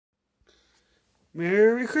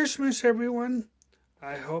Merry Christmas, everyone.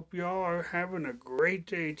 I hope y'all are having a great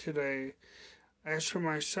day today. As for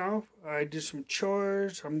myself, I did some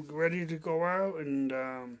chores. I'm ready to go out and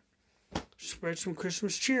spread some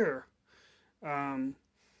Christmas cheer. Um,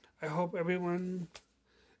 I hope everyone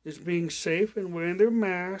is being safe and wearing their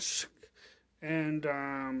mask and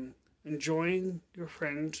enjoying your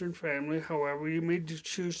friends and family, however you may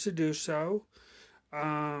choose to do so.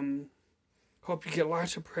 Um, Hope you get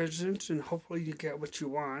lots of presents and hopefully you get what you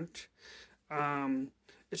want. Um,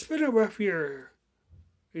 it's been a rough year,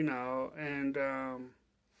 and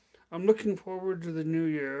I'm looking forward to the new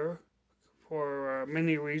year for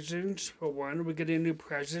many reasons. For one, we get a new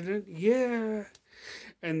president, yeah,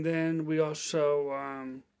 and then we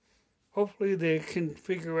also hopefully they can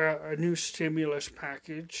figure out a new stimulus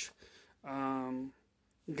package, um,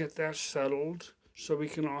 get that settled, so we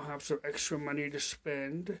can all have some extra money to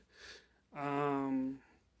spend. Um,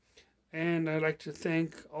 And I'd like to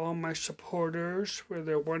thank all my supporters for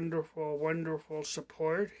their wonderful, wonderful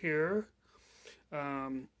support here.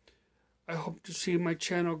 Um, I hope to see my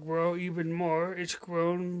channel grow even more. It's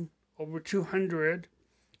grown over 200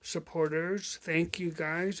 supporters. Thank you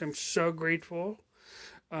guys. I'm so grateful.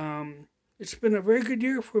 It's been a very good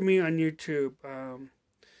year for me on YouTube.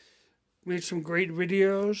 Made some great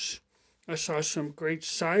videos. I saw some great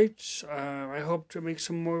sites. I hope to make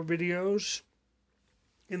some more videos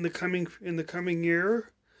in the coming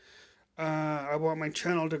year. I want my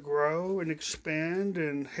channel to grow and expand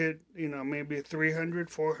and hit, maybe 300,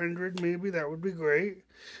 400, maybe. That would be great.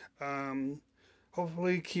 Um,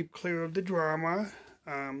 Hopefully keep clear of the drama.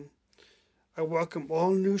 Um, I welcome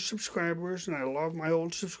all new subscribers, and I love my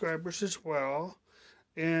old subscribers as well.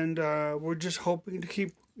 And we're just hoping to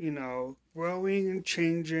keep, growing and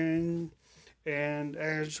changing. And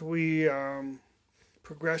as we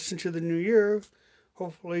progress into the new year,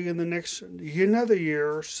 hopefully in the next another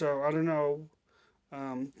year or so, I don't know,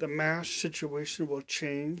 the mask situation will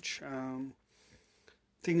change.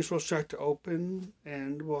 Things will start to open,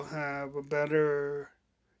 and we'll have a better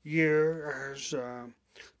year as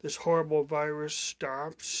this horrible virus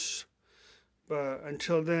stops. But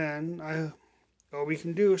until then, all we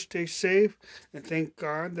can do is stay safe and thank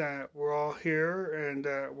God that we're all here and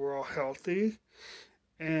that we're all healthy.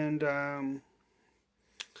 And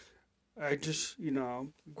I just,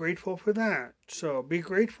 grateful for that. So be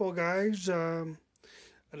grateful, guys. And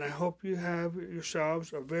I hope you have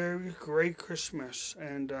yourselves a very great Christmas.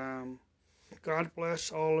 And God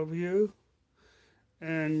bless all of you.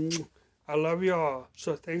 And I love you all.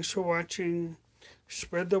 So thanks for watching.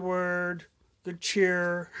 Spread the word. Good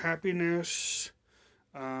cheer. Happiness.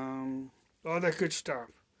 All that good stuff.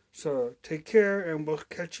 So take care, and we'll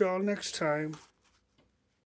catch you all next time.